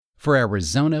For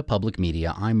Arizona Public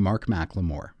Media, I'm Mark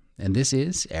McLemore, and this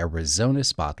is Arizona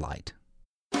Spotlight.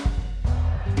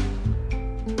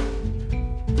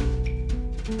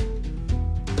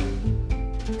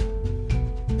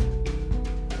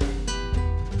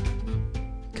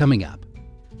 Coming up,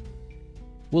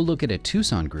 we'll look at a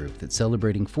Tucson group that's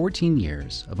celebrating 14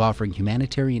 years of offering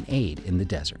humanitarian aid in the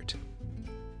desert.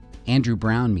 Andrew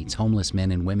Brown meets homeless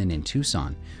men and women in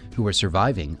Tucson who are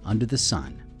surviving under the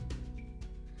sun.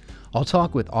 I'll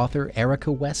talk with author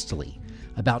Erica Westley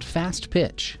about Fast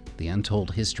Pitch, the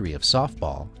untold history of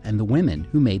softball, and the women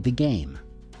who made the game.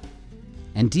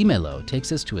 And DiMelo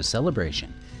takes us to a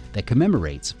celebration that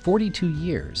commemorates 42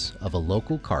 years of a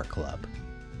local car club.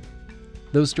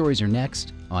 Those stories are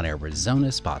next on Arizona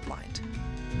Spotlight.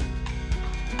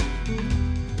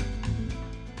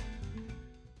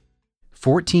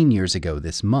 "14 years ago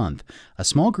this month, a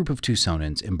small group of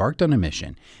Tucsonans embarked on a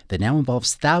mission that now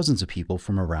involves thousands of people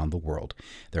from around the world.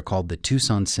 They're called the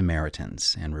Tucson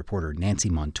Samaritans, and reporter Nancy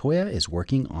Montoya is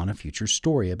working on a future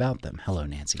story about them. Hello,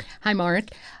 Nancy. Hi, Mark.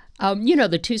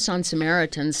 The Tucson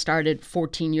Samaritans started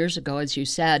 14 years ago, as you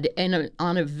said,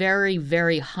 on a very,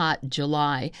 very hot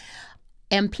July.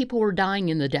 And people were dying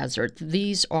in the desert.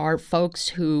 These are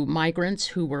migrants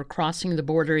who were crossing the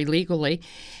border illegally.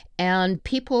 And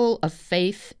people of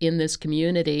faith in this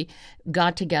community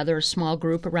got together, a small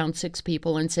group, around 6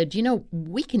 people, and said,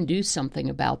 we can do something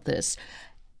about this.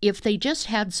 If they just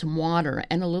had some water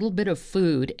and a little bit of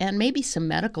food and maybe some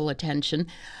medical attention,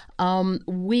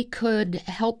 we could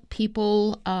help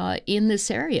people in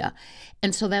this area.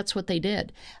 And so that's what they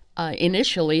did.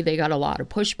 Initially, they got a lot of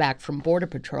pushback from Border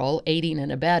Patrol, aiding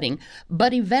and abetting,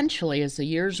 but eventually, as the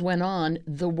years went on,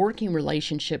 the working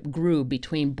relationship grew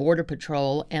between Border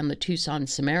Patrol and the Tucson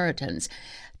Samaritans.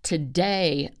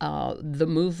 Today, the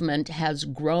movement has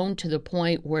grown to the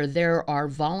point where there are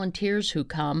volunteers who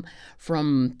come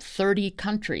from 30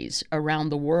 countries around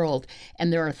the world,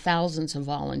 and there are thousands of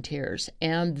volunteers.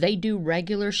 And they do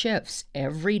regular shifts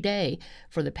every day.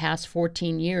 For the past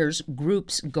 14 years,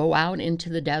 groups go out into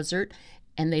the desert,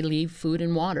 and they leave food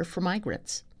and water for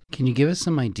migrants. Can you give us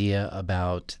some idea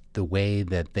about the way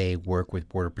that they work with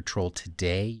Border Patrol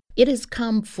today? It has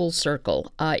come full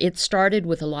circle. It started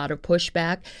with a lot of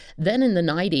pushback. Then in the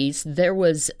 90s, there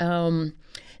was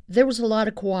a lot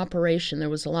of cooperation. There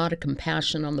was a lot of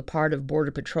compassion on the part of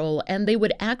Border Patrol, and they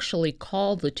would actually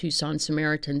call the Tucson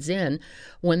Samaritans in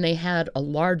when they had a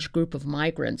large group of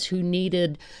migrants who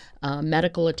needed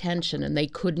medical attention, and they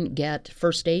couldn't get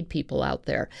first aid people out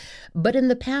there. But in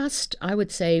the past, I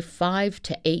would say 5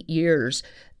 to 8 years,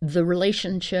 the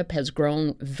relationship has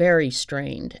grown very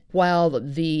strained. While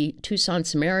the Tucson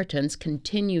Samaritans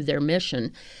continue their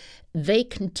mission, they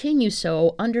continue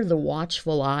so under the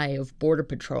watchful eye of Border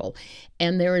Patrol.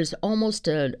 And there is almost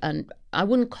I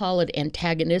wouldn't call it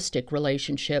antagonistic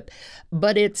relationship,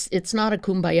 but it's not a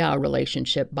kumbaya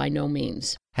relationship by no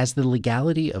means. Has the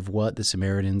legality of what the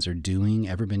Samaritans are doing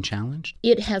ever been challenged?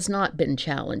 It has not been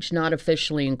challenged, not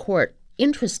officially in court.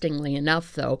 Interestingly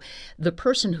enough, though, the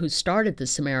person who started the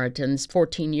Samaritans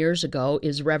 14 years ago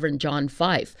is Reverend John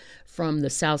Fife from the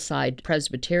Southside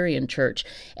Presbyterian Church.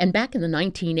 And back in the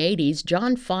 1980s,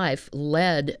 John Fife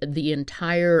led the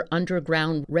entire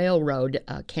Underground Railroad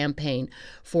campaign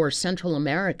for Central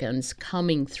Americans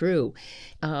coming through.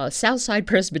 Southside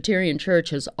Presbyterian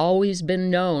Church has always been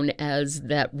known as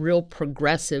that real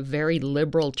progressive, very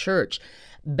liberal church.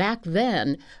 Back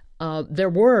then, there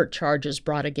were charges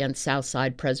brought against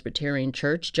Southside Presbyterian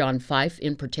Church, John Fife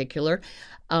in particular,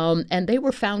 and they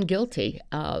were found guilty.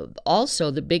 Also,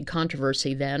 the big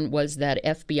controversy then was that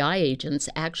FBI agents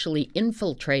actually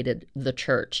infiltrated the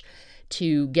church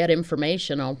to get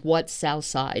information on what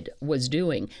Southside was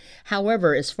doing.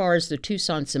 However, as far as the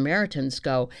Tucson Samaritans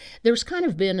go, there's kind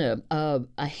of been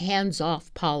a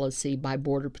hands-off policy by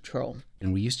Border Patrol.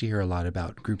 And we used to hear a lot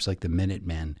about groups like the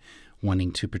Minutemen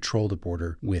wanting to patrol the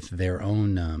border with their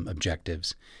own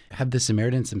objectives. Have the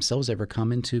Samaritans themselves ever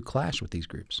come into clash with these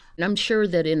groups? I'm sure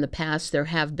that in the past there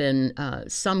have been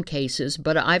some cases,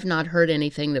 but I've not heard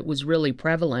anything that was really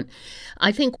prevalent.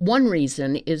 I think one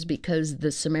reason is because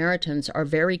the Samaritans are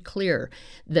very clear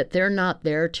that they're not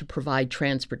there to provide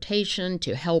transportation,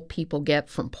 to help people get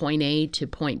from point A to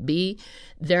point B.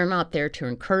 They're not there to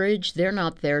encourage. They're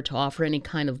not there to offer any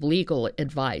kind of legal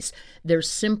advice. They're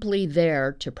simply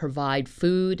there to provide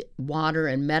food, water,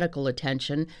 and medical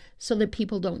attention so that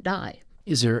people don't die.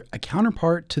 Is there a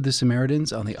counterpart to the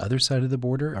Samaritans on the other side of the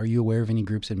border? Are you aware of any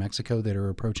groups in Mexico that are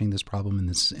approaching this problem in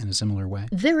a similar way?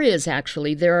 There is,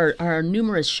 actually. There are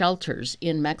numerous shelters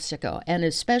in Mexico, and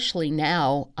especially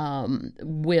now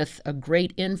with a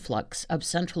great influx of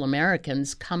Central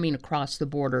Americans coming across the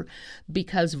border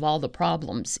because of all the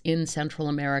problems in Central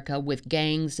America with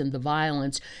gangs and the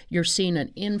violence. You're seeing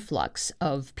an influx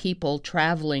of people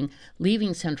traveling,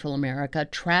 leaving Central America,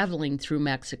 traveling through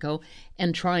Mexico,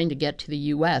 and trying to get to the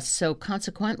U.S. So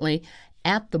consequently,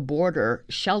 at the border,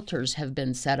 shelters have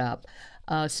been set up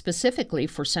specifically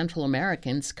for Central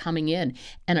Americans coming in,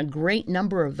 and a great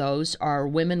number of those are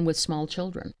women with small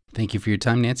children. Thank you for your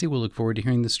time, Nancy. We'll look forward to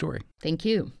hearing the story. Thank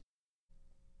you.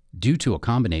 Due to a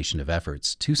combination of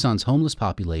efforts, Tucson's homeless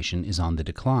population is on the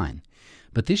decline.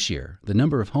 But this year, the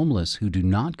number of homeless who do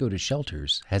not go to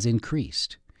shelters has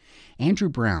increased. Andrew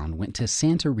Brown went to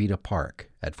Santa Rita Park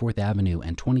at 4th Avenue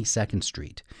and 22nd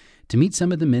Street to meet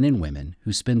some of the men and women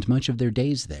who spend much of their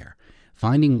days there,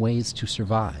 finding ways to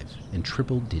survive in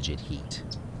triple-digit heat.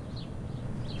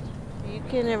 You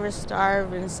can never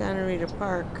starve in Santa Rita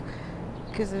Park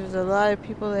because there's a lot of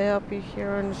people that help you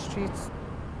here on the streets.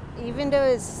 Even though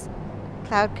it's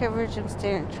cloud coverage, I'm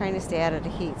still trying to stay out of the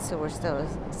heat, so we're still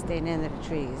staying under the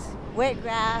trees. Wet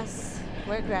grass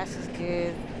is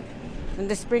good. When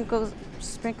the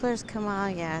sprinklers come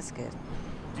on, yeah, it's good.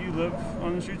 Do you live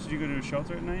on the streets? Do you go to a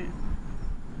shelter at night?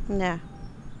 No,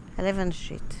 I live on the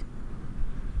street.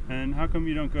 And how come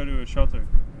you don't go to a shelter?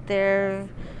 There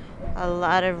are a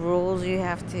lot of rules you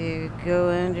have to go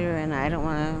under, and I don't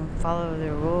want to follow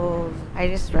the rules. I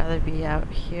just rather be out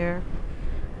here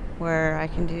where I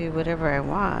can do whatever I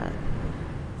want.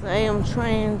 I am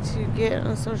trying to get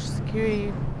on Social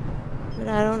Security, but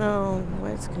I don't know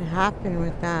what's going to happen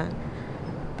with that.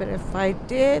 But if I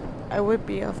did, I would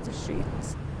be off the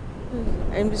streets.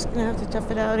 I'm just going to have to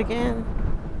tough it out again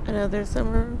another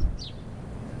summer.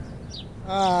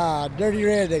 Dirty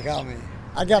Red, they call me.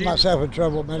 I got myself in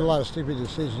trouble, made a lot of stupid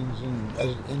decisions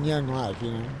in young life,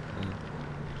 you know.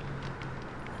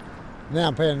 Now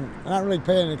I'm not really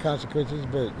paying the consequences,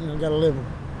 but, you know, got to live them.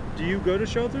 Do you go to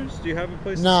shelters? Do you have a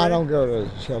place to stay? No, I don't go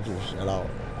to shelters at all.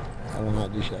 I will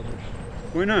not do shelters.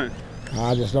 Why not?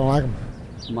 I just don't like them.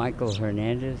 Michael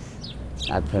Hernandez.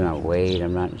 I put on weight.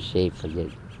 I'm not in shape for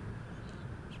this.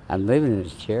 I'm living in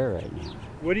this chair right now.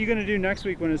 What are you going to do next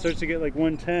week when it starts to get like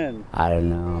 110? I don't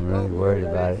know. I'm really worried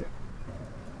about it.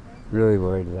 Really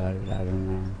worried about it. I don't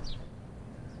know.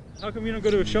 How come you don't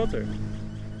go to a shelter?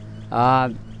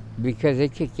 Because they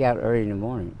kick you out early in the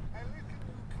morning.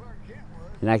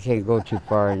 And I can't go too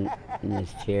far in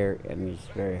this chair. I mean, it's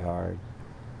very hard.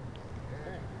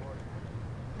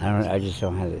 I just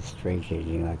don't have the strength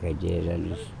anything like I did. I'm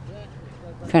just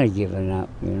kind of giving up,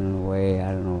 you know, in a way.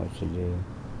 I don't know what to do.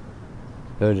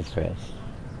 So depressed.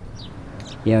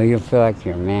 You know, you don't feel like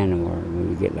you're a man anymore when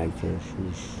you get like this.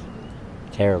 It's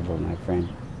terrible, my friend.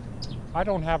 I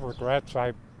don't have regrets.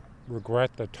 I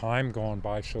regret the time going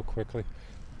by so quickly.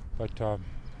 But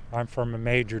I'm from a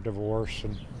major divorce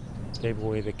and gave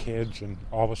away the kids, and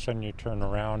all of a sudden you turn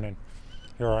around and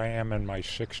here I am in my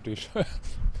 60s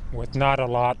with not a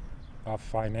lot of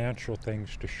financial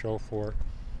things to show for it.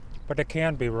 But it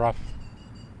can be rough.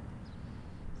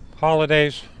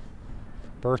 Holidays,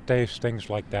 birthdays, things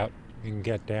like that, you can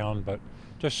get down, but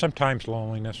just sometimes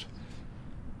loneliness.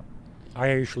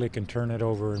 I usually can turn it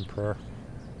over in prayer.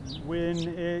 When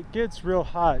it gets real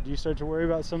hot, do you start to worry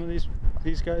about some of these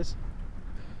guys?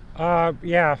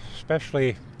 Yeah,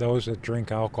 especially those that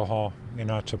drink alcohol. You're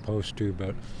not supposed to,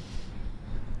 but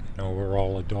you know, we're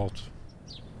all adults.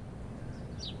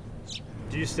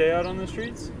 Do you stay out on the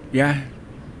streets? Yeah.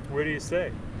 Where do you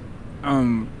stay?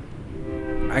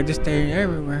 I just stay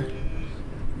everywhere,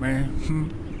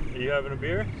 man. Are you having a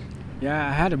beer? Yeah,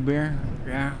 I had a beer.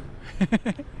 Yeah.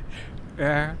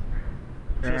 Yeah.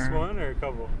 Just one or a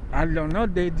couple? I don't know.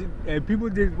 People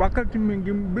just walk up to me and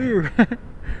give me beer.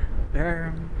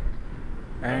 Yeah.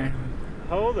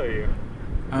 How old are you?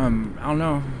 I don't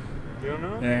know. You don't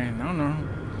know? Yeah, I don't know.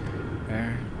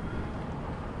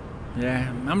 Yeah,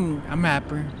 I'm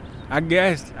happy. I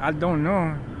guess. I don't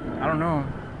know. I don't know.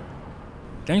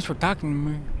 Thanks for talking to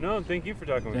me. No, thank you for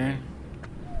talking with Yeah. me.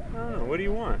 I don't know. What do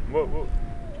you want? What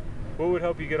would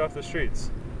help you get off the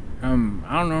streets? I don't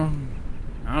know.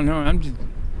 I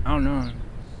don't know.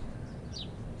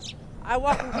 I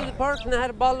walked into the park and I had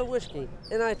a bottle of whiskey.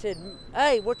 And I said,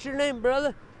 "Hey, what's your name,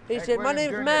 brother?" He said, "My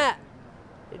name's Matt."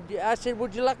 I said,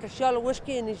 "Would you like a shot of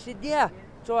whiskey?" And he said, "Yeah."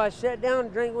 So I sat down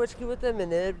and drank whiskey with him,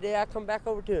 and every day I come back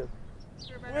over to him.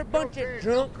 We're a bunch of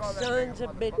drunk sons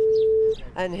of bitches.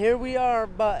 And here we are,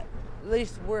 but at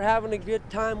least we're having a good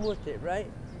time with it,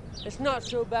 right? It's not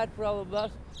so bad for all of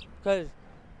us, because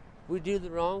we do the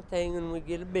wrong thing and we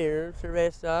get a beer,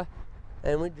 cerveza,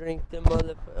 and we drink the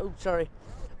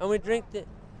and we drink the,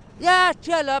 yeah,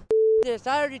 shut up, this.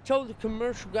 I already told the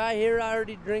commercial guy here I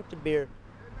already drink the beer.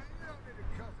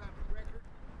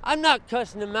 I'm not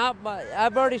cussing him out, but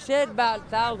I've already said about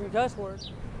 1,000 cuss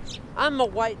words. I'm a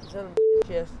white son of a bitch,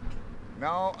 yes.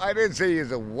 No, I didn't say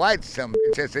you're a white son of a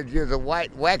bitch. I said you're a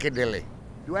white wackadilly.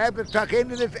 Do I have to tuck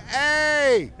into this?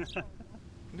 Hey!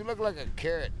 You look like a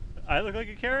carrot. I look like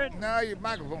a carrot? No, your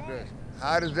microphone does.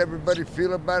 How does everybody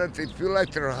feel about it? They feel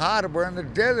like they're hot. We're in the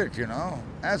desert, you know.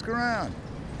 Ask around.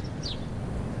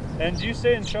 And do you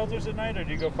stay in shelters at night, or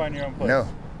do you go find your own place? No.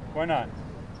 Why not?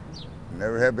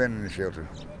 Never have been in a shelter.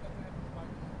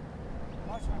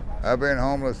 I've been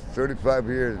homeless 35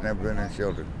 years, never been in a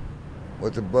shelter.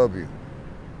 What's above you?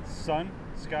 Sun?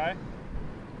 Sky?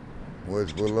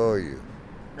 What's below you?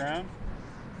 Ground?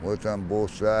 What's on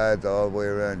both sides, all the way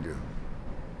around you?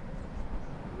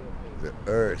 The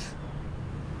earth.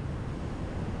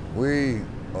 We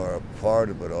are a part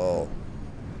of it all.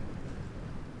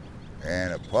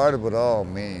 And a part of it all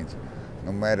means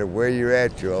no matter where you're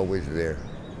at, you're always there.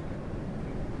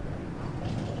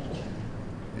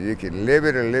 You can live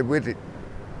it or live with it.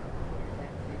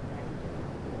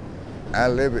 I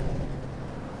live it.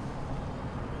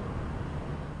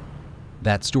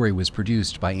 That story was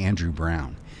produced by Andrew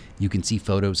Brown. You can see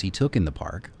photos he took in the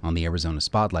park on the Arizona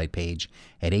Spotlight page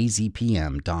at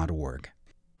azpm.org.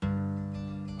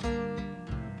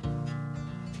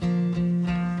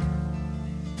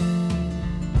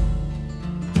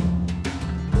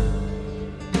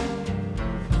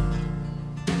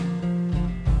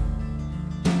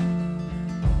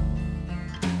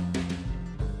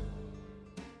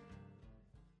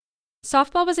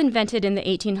 Softball was invented in the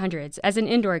 1800s as an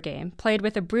indoor game played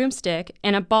with a broomstick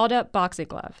and a balled-up boxing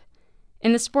glove.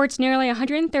 In the sport's nearly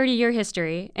 130-year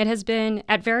history, it has been,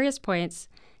 at various points,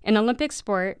 an Olympic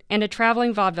sport and a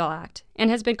traveling vaudeville act, and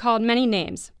has been called many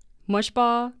names: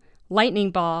 mushball, lightning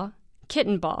ball,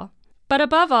 kitten ball. But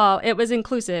above all, it was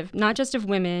inclusive, not just of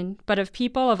women, but of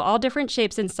people of all different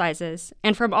shapes and sizes,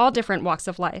 and from all different walks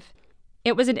of life.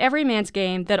 It was an everyman's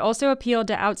game that also appealed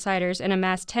to outsiders and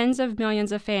amassed tens of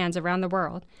millions of fans around the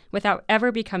world without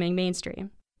ever becoming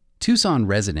mainstream. Tucson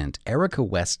resident Erica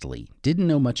Westley didn't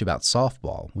know much about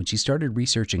softball when she started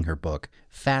researching her book,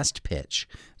 Fast Pitch: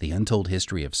 The Untold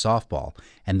History of Softball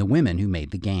and the Women Who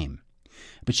Made the Game.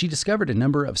 But she discovered a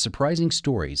number of surprising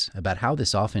stories about how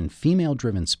this often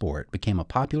female-driven sport became a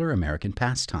popular American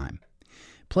pastime.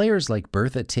 Players like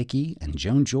Bertha Ticky and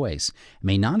Joan Joyce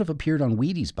may not have appeared on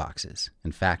Wheaties boxes.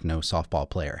 In fact, no softball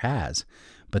player has.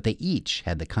 But they each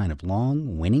had the kind of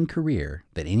long, winning career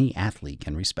that any athlete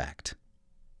can respect.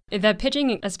 The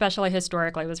pitching, especially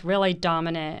historically, was really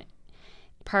dominant,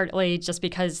 partly just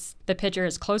because the pitcher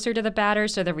is closer to the batter,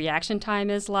 so the reaction time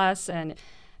is less, and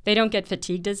they don't get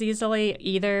fatigued as easily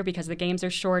either because the games are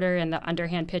shorter and the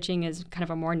underhand pitching is kind of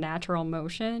a more natural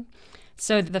motion.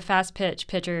 So the fast pitch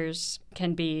pitchers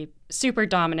can be super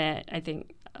dominant. I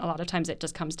think a lot of times it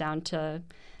just comes down to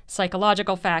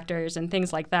psychological factors and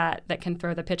things like that that can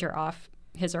throw the pitcher off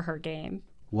his or her game.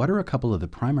 What are a couple of the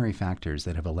primary factors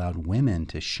that have allowed women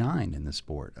to shine in the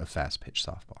sport of fast pitch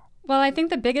softball? Well, I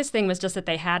think the biggest thing was just that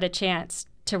they had a chance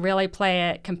to really play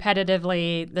it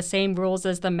competitively, the same rules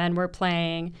as the men were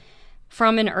playing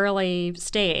from an early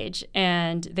stage,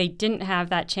 and they didn't have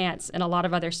that chance in a lot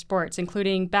of other sports,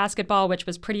 including basketball, which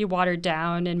was pretty watered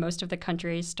down in most of the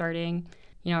countries starting,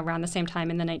 around the same time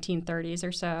in the 1930s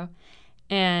or so.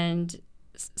 And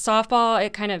softball,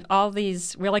 it kind of, all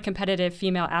these really competitive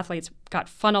female athletes got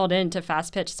funneled into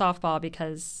fast pitch softball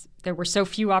because there were so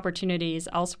few opportunities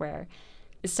elsewhere.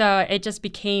 So it just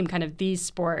became kind of the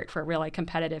sport for really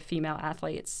competitive female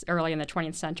athletes early in the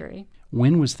 20th century.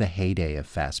 When was the heyday of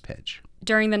fast pitch?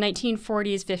 During the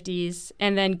 1940s, 50s,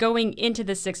 and then going into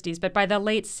the 60s. But by the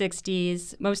late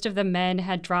 60s, most of the men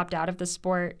had dropped out of the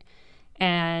sport,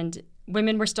 and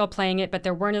women were still playing it, but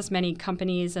there weren't as many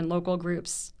companies and local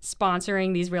groups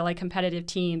sponsoring these really competitive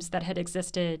teams that had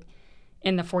existed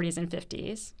in the 40s and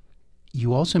 50s.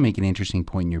 You also make an interesting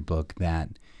point in your book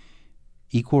that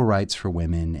equal rights for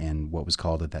women and what was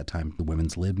called at that time the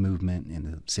women's lib movement in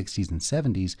the 60s and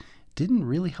 70s didn't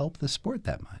really help the sport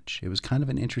that much. It was kind of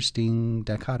an interesting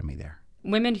dichotomy there.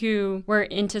 Women who were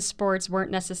into sports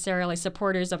weren't necessarily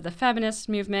supporters of the feminist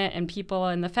movement, and people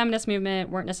in the feminist movement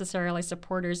weren't necessarily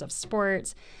supporters of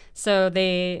sports. So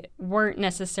they weren't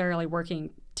necessarily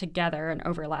working together and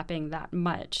overlapping that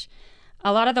much.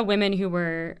 A lot of the women who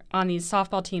were on these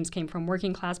softball teams came from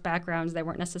working class backgrounds. They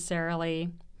weren't necessarily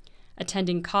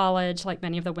attending college, like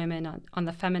many of the women on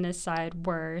the feminist side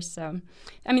were. So,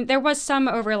 I mean, there was some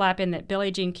overlap in that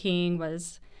Billie Jean King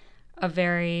was a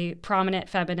very prominent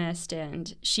feminist,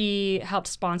 and she helped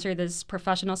sponsor this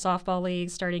professional softball league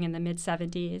starting in the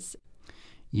mid-'70s.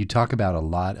 You talk about a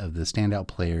lot of the standout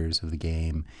players of the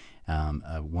game.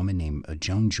 A woman named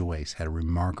Joan Joyce had a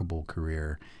remarkable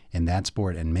career in that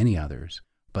sport and many others.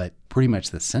 But pretty much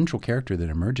the central character that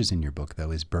emerges in your book,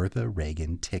 though, is Bertha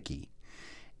Reagan Ticky.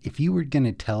 If you were going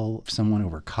to tell someone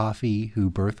over coffee who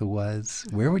Bertha was,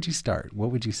 where would you start?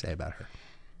 What would you say about her?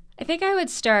 I think I would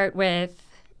start with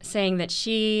saying that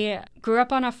she grew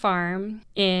up on a farm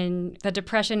in the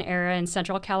Depression era in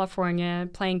Central California,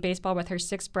 playing baseball with her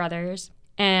 6 brothers,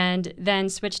 and then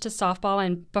switched to softball.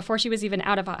 And before she was even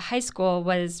out of high school,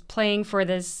 was playing for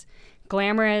this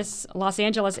glamorous Los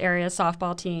Angeles area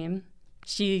softball team.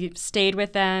 She stayed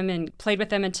with them and played with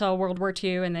them until World War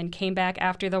II, and then came back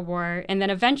after the war. And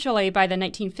then eventually, by the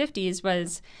 1950s,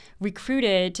 was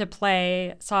recruited to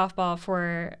play softball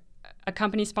for a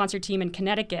company-sponsored team in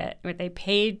Connecticut, where they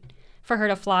paid for her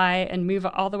to fly and move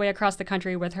all the way across the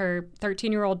country with her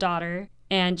 13-year-old daughter.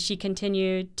 And she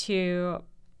continued to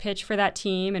pitch for that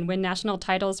team and win national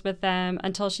titles with them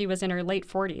until she was in her late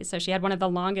 40s. So she had one of the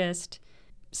longest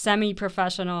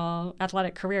semi-professional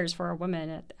athletic careers for a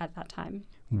woman at that time.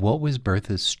 What was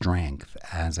Bertha's strength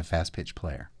as a fast pitch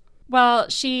player? Well,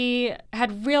 she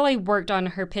had really worked on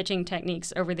her pitching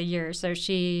techniques over the years. So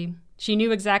she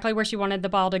knew exactly where she wanted the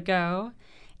ball to go.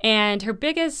 And her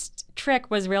biggest trick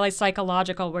was really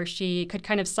psychological, where she could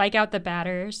kind of psych out the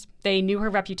batters. They knew her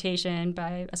reputation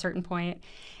by a certain point.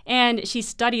 And she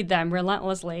studied them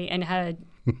relentlessly and had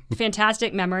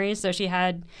fantastic memories. So she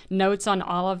had notes on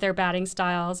all of their batting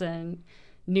styles and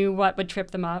knew what would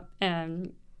trip them up.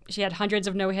 And she had hundreds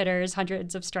of no-hitters,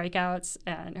 hundreds of strikeouts,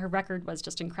 and her record was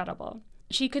just incredible.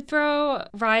 She could throw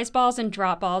rise balls and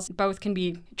drop balls. Both can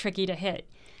be tricky to hit.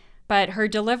 But her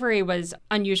delivery was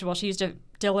unusual. She used a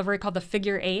delivery called the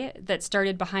figure 8 that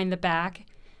started behind the back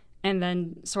and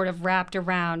then sort of wrapped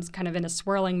around kind of in a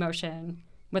swirling motion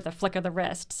with a flick of the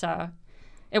wrist. So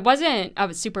it wasn't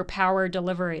a super power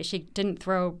delivery. She didn't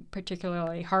throw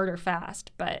particularly hard or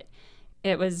fast, but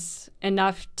it was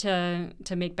enough to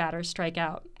make batters strike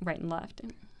out right and left.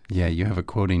 Yeah, you have a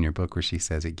quote in your book where she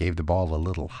says it gave the ball a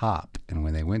little hop, and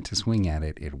when they went to swing at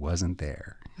it, it wasn't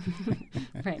there.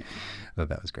 Right. Oh,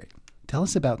 that was great. Tell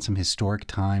us about some historic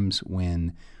times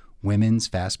when women's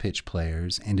fast pitch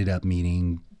players ended up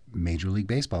meeting Major League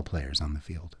Baseball players on the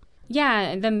field.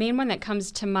 Yeah, the main one that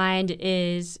comes to mind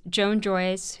is Joan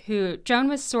Joyce, Joan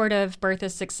was sort of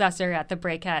Bertha's successor at the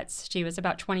Breakettes. She was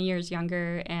about 20 years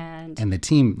younger. And the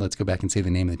team, let's go back and say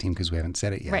the name of the team because we haven't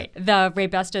said it yet. Right, the Ray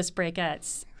Bustos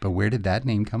Breakettes. But where did that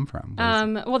name come from?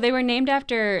 Well, they were named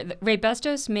after, Ray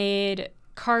Bustos made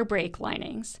car brake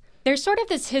linings. There's sort of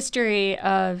this history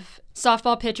of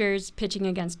softball pitchers pitching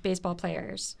against baseball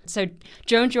players. So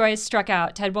Joan Joyce struck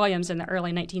out Ted Williams in the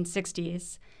early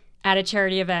 1960s at a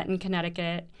charity event in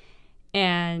Connecticut.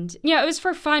 And, it was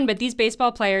for fun, but these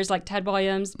baseball players like Ted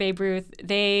Williams, Babe Ruth,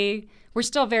 they were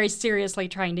still very seriously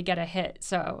trying to get a hit.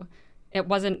 So it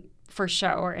wasn't for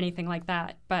show or anything like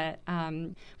that. But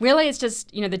really it's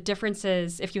just, the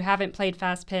differences. If you haven't played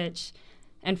fast pitch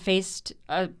and faced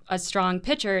a strong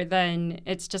pitcher, then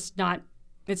it's just not,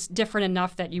 it's different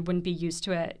enough that you wouldn't be used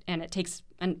to it. And it takes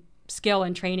skill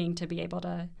and training to be able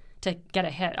to get a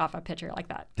hit off a pitcher like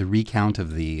that. The recount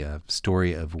of the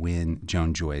story of when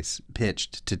Joan Joyce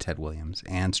pitched to Ted Williams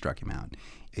and struck him out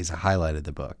is a highlight of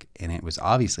the book. And it was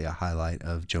obviously a highlight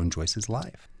of Joan Joyce's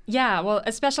life. Yeah, well,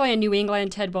 especially in New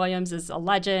England, Ted Williams is a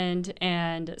legend.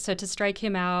 And so to strike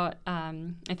him out,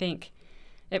 I think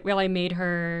it really made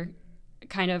her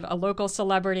kind of a local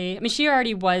celebrity. I mean, she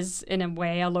already was, in a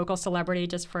way, a local celebrity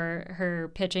just for her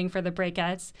pitching for the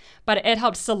Breakettes, but it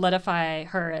helped solidify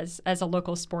her as a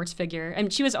local sports figure. I mean,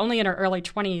 she was only in her early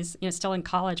 20s, still in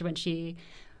college when she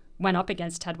went up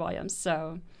against Ted Williams.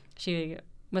 So she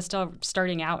was still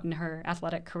starting out in her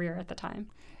athletic career at the time.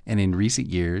 And in recent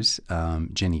years,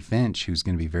 Jenny Finch, who's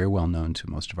going to be very well known to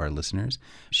most of our listeners,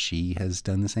 she has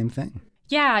done the same thing.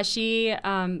 Yeah, she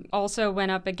also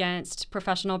went up against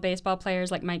professional baseball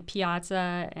players like Mike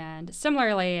Piazza, and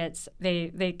similarly, it's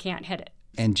they can't hit it.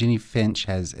 And Jenny Finch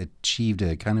has achieved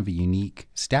a kind of a unique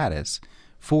status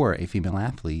for a female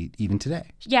athlete even today.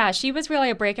 Yeah, she was really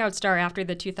a breakout star after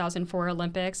the 2004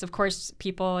 Olympics. Of course,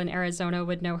 people in Arizona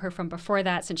would know her from before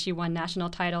that since she won national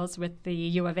titles with the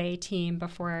U of A team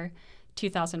before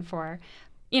 2004.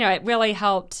 It really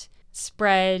helped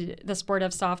spread the sport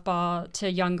of softball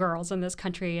to young girls in this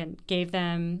country and gave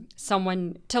them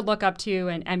someone to look up to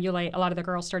and emulate. A lot of the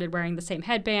girls started wearing the same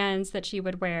headbands that she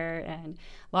would wear, and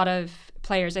a lot of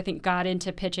players, I think, got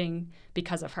into pitching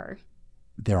because of her.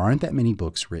 There aren't that many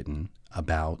books written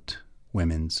about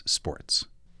women's sports.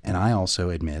 And I also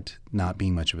admit, not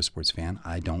being much of a sports fan,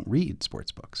 I don't read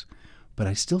sports books. But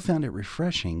I still found it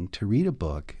refreshing to read a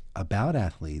book about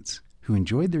athletes who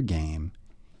enjoyed their game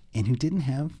and who didn't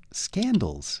have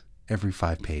scandals every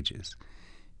 5 pages.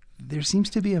 There seems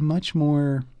to be a much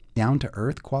more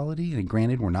down-to-earth quality, and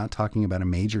granted, we're not talking about a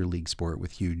major league sport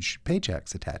with huge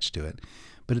paychecks attached to it,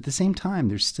 but at the same time,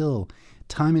 there's still,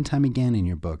 time and time again in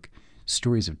your book,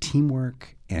 stories of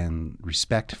teamwork and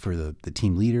respect for the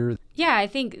team leader. Yeah, I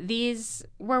think these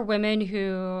were women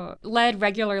who led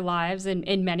regular lives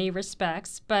in many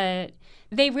respects, but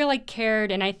they really cared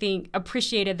and I think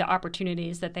appreciated the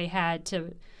opportunities that they had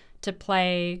to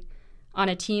play on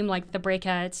a team like the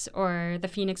Breakettes or the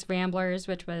Phoenix Ramblers,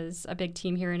 which was a big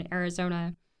team here in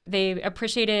Arizona. They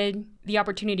appreciated the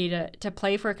opportunity to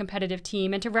play for a competitive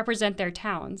team and to represent their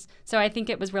towns. So I think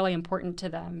it was really important to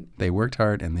them. They worked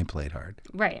hard and they played hard.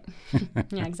 Right.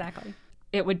 Yeah, exactly.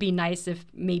 It would be nice if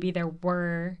maybe there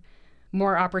were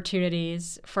more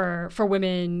opportunities for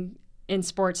women in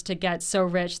sports to get so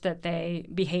rich that they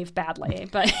behave badly.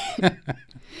 But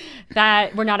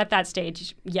that we're not at that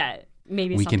stage yet.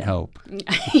 Maybe we someday. Can hope.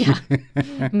 Yeah,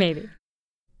 maybe.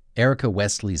 Erica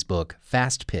Westley's book,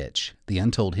 Fast Pitch, The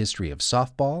Untold History of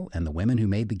Softball and the Women Who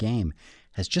Made the Game,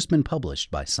 has just been published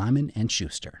by Simon &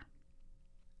 Schuster.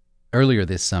 Earlier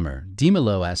this summer, Dima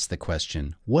Lowe asked the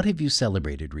question, what have you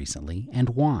celebrated recently and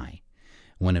why?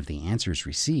 One of the answers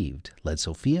received led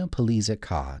Sophia Paliza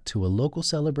Ka to a local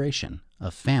celebration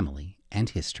of family and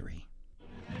history.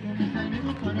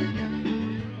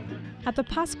 At the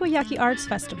Pasquayaki Arts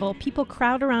Festival, people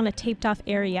crowd around a taped-off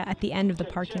area at the end of the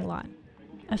parking lot.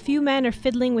 A few men are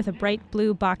fiddling with a bright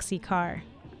blue boxy car.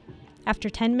 After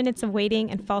 10 minutes of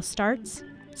waiting and false starts,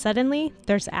 suddenly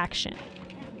there's action.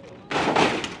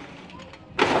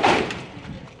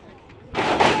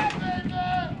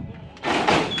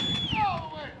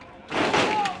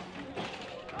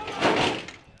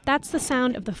 That's the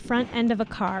sound of the front end of a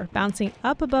car bouncing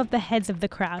up above the heads of the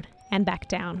crowd and back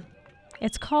down.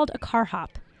 It's called a car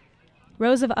hop.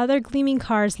 Rows of other gleaming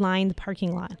cars line the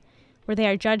parking lot, where they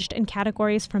are judged in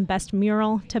categories from best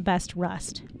mural to best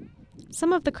rust.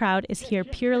 Some of the crowd is here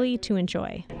purely to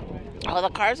enjoy. Oh, the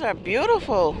cars are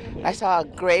beautiful. I saw a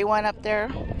gray one up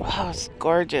there. Wow, it's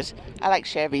gorgeous. I like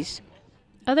Chevys.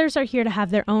 Others are here to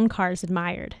have their own cars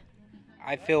admired.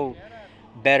 I feel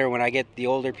better when I get the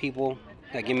older people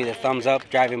that give me the thumbs up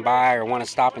driving by or want to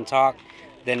stop and talk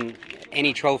than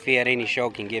any trophy at any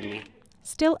show can give me.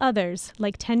 Still others,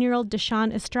 like 10-year-old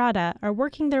Deshaun Estrada, are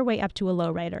working their way up to a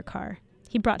lowrider car.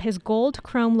 He brought his gold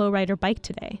chrome lowrider bike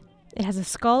today. It has a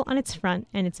skull on its front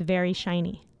and it's very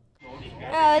shiny.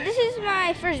 This is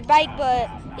my first bike, but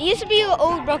it used to be an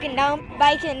old broken down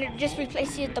bike and just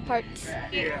replaced it with the parts.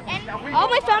 And all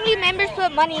my family members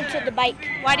put money into the bike.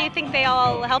 Why do you think they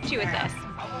all helped you with this?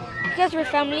 Because we're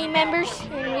family members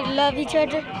and we love each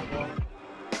other.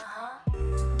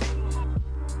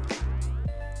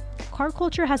 Car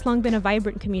culture has long been a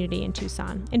vibrant community in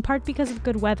Tucson, in part because of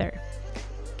good weather.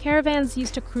 Caravans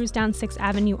used to cruise down 6th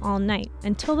Avenue all night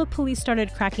until the police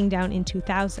started cracking down in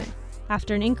 2000,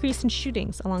 after an increase in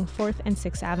shootings along 4th and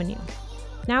 6th Avenue.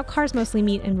 Now cars mostly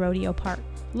meet in Rodeo Park.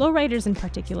 Lowriders in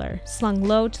particular, slung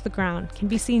low to the ground, can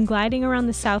be seen gliding around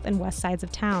the south and west sides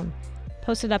of town,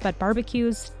 posted up at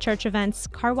barbecues, church events,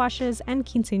 car washes, and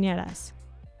quinceañeras.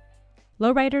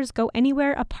 Lowriders go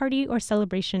anywhere a party or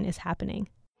celebration is happening.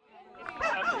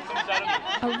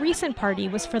 A recent party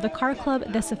was for the car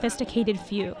club The Sophisticated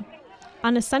Few.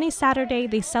 On a sunny Saturday,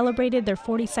 they celebrated their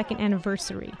 42nd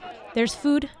anniversary. There's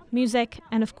food, music,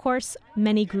 and of course,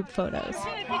 many group photos.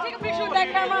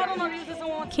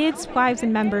 Kids, wives,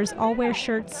 and members all wear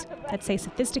shirts that say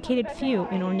Sophisticated Few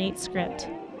in ornate script.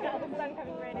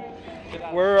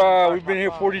 We've been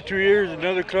here 42 years,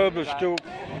 another club that still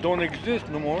don't exist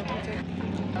no more.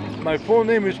 My full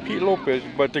name is Pete Lopez,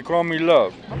 but they call me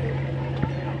Love.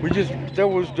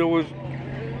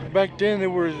 Back then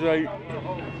there was like,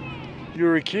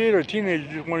 you're a kid or a teenager,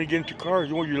 you just want to get into cars.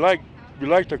 You like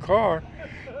the car,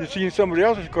 you see somebody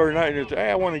else's car tonight and you say,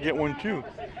 hey, I want to get one too.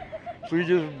 So you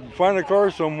just find a car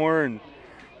somewhere and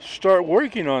start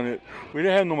working on it. We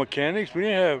didn't have no mechanics, we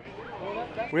had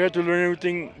to learn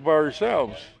everything by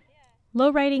ourselves.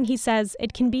 Lowriding, he says,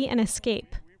 it can be an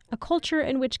escape, a culture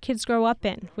in which kids grow up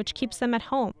in, which keeps them at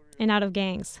home and out of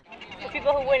gangs. For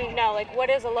people who wouldn't know, what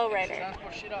is a lowrider?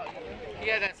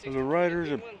 So the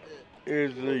riders,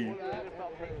 is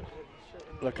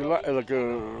like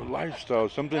a lifestyle,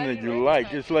 something that you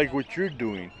like. It's like what you're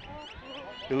doing.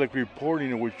 It's like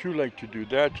reporting on what you like to do.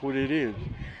 That's what it is.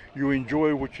 You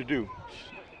enjoy what you do.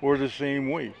 We're the same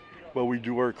way, but we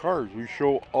do our cars. We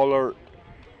show all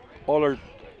our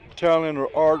talent or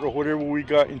art or whatever we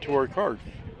got into our cars.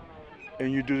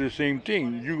 And you do the same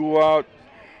thing. You go out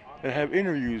and have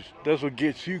interviews. That's what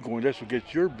gets you going. That's what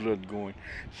gets your blood going.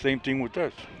 Same thing with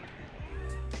us.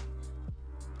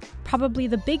 Probably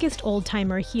the biggest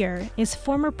old-timer here is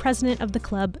former president of the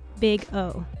club, Big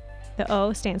O. The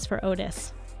O stands for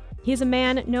Otis. He's a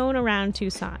man known around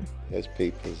Tucson. There's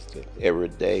people that every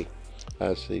day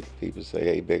I see people say,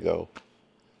 "Hey, Big O."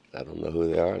 I don't know who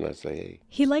they are, and I say, "Hey."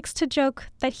 He likes to joke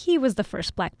that he was the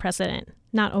first black president,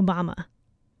 not Obama.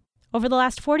 Over the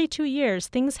last 42 years,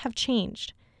 things have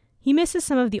changed. He misses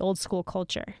some of the old school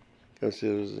culture. Because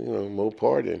it was, more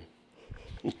partying.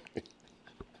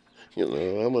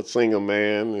 I'm a single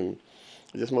man, and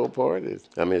just more parties.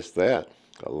 I miss that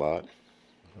a lot.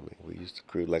 We used to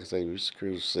cruise, like I say, we used to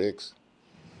cruise 6.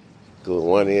 Go to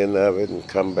one end of it and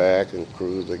come back and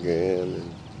cruise again,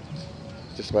 and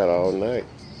just about all night.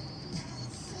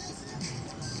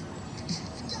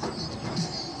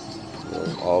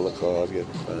 All the cars get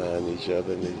behind each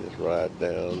other, and they just ride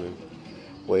down and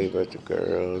wave at the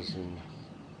girls and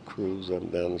cruise up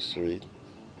and down the street.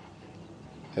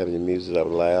 Having your music up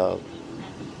loud,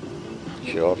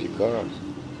 show off your cars.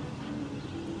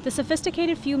 The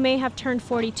sophisticated few may have turned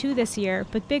 42 this year,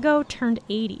 but Big O turned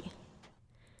 80.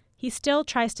 He still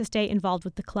tries to stay involved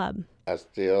with the club. I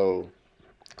still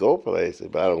go places,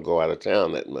 but I don't go out of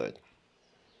town that much.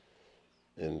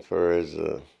 And for as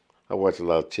I watch a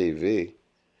lot of TV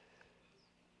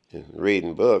and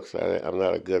reading books. I'm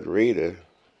not a good reader,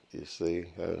 you see.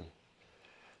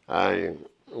 I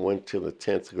went to the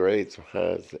 10th grade, so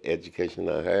that's the education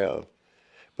I have,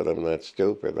 but I'm not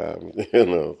stupid. I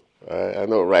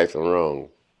know right from wrong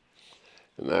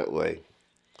in that way.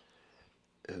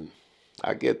 And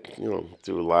I get,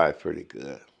 through life pretty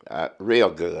good, real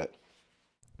good.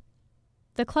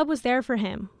 The club was there for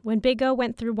him when Big O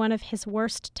went through one of his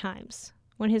worst times,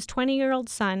 when his 20-year-old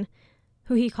son,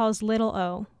 who he calls Little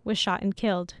O, was shot and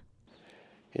killed.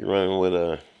 He ran with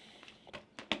a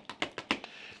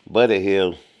Buddy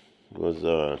Hill, was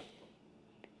a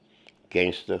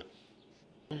gangster.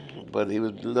 But he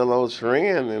was Little O's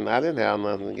friend, and I didn't have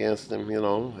nothing against him,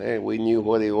 Hey, we knew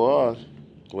what he was,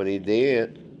 what he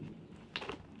did.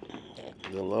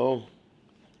 Little O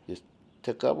just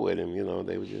took up with him,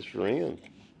 they were just friends.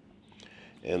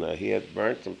 And he had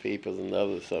burnt some people and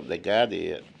other stuff. The guy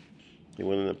did. He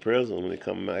went into prison. When he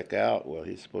come back out, well,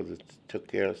 he supposed to took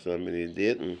care of something, and he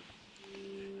didn't.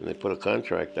 And they put a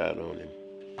contract out on him.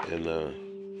 And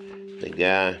the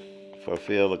guy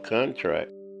fulfilled the contract.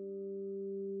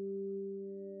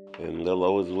 And Little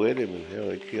O was with him, and hell,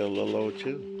 he killed Little O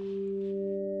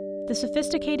too. The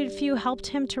sophisticated few helped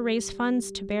him to raise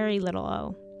funds to bury Little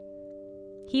O.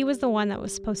 He was the one that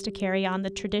was supposed to carry on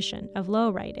the tradition of low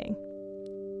riding.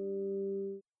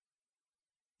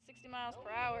 60 miles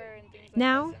per hour and things like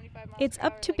Now, it's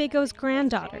up to Big O's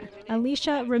granddaughter,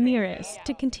 Alicia Ramirez,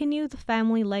 to continue the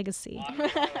family legacy.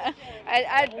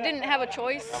 I didn't have a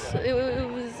choice.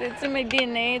 It's in my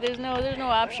DNA. There's no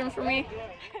option for me.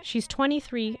 She's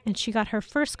 23, and she got her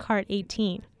first car at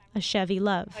 18, a Chevy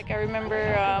Love. Like I remember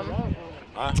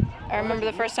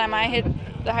the first time I hit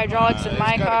the hydraulics in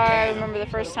my car. I remember the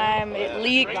first time it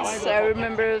leaked. I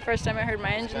remember the first time I heard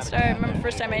my engine start. I remember the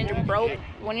first time my engine broke.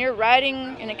 When you're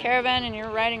riding in a caravan and you're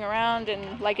riding around,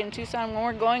 and like in Tucson, when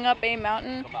we're going up a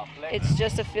mountain, it's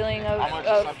just a feeling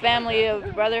of family,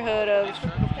 of brotherhood, of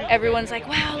everyone's like,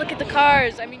 wow, look at the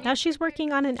cars. Now she's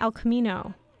working on an El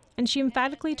Camino, and she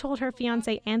emphatically told her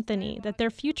fiancé Anthony that their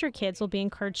future kids will be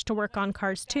encouraged to work on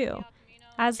cars too,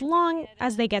 as long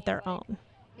as they get their own.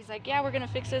 He's like, yeah, we're going to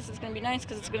fix this. It's going to be nice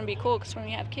because it's going to be cool because when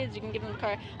you have kids, you can give them the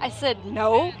car. I said,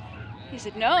 no. He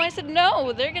said, no. I said,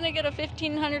 no. They're going to get a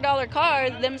 $1,500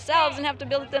 car themselves and have to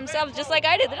build it themselves just like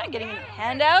I did. They're not getting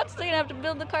handouts. They're going to have to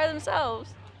build the car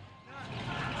themselves.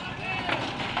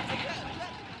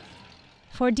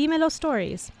 For Dímelo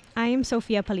Stories, I am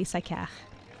Sofia Palisacar.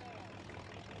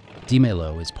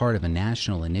 Dímelo is part of a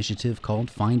national initiative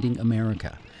called Finding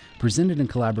America, presented in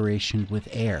collaboration with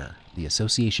AIR, the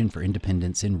Association for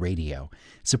Independence in Radio,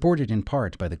 supported in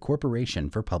part by the Corporation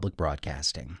for Public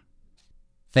Broadcasting.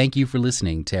 Thank you for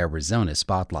listening to Arizona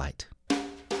Spotlight.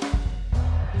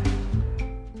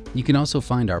 You can also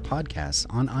find our podcasts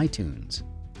on iTunes.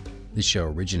 This show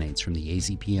originates from the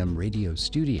AZPM radio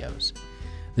studios.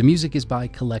 The music is by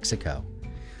Calexico.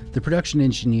 The production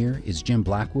engineer is Jim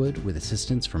Blackwood with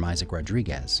assistance from Isaac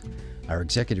Rodriguez. Our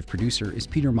executive producer is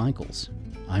Peter Michaels.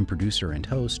 I'm producer and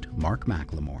host Mark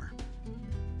McLemore.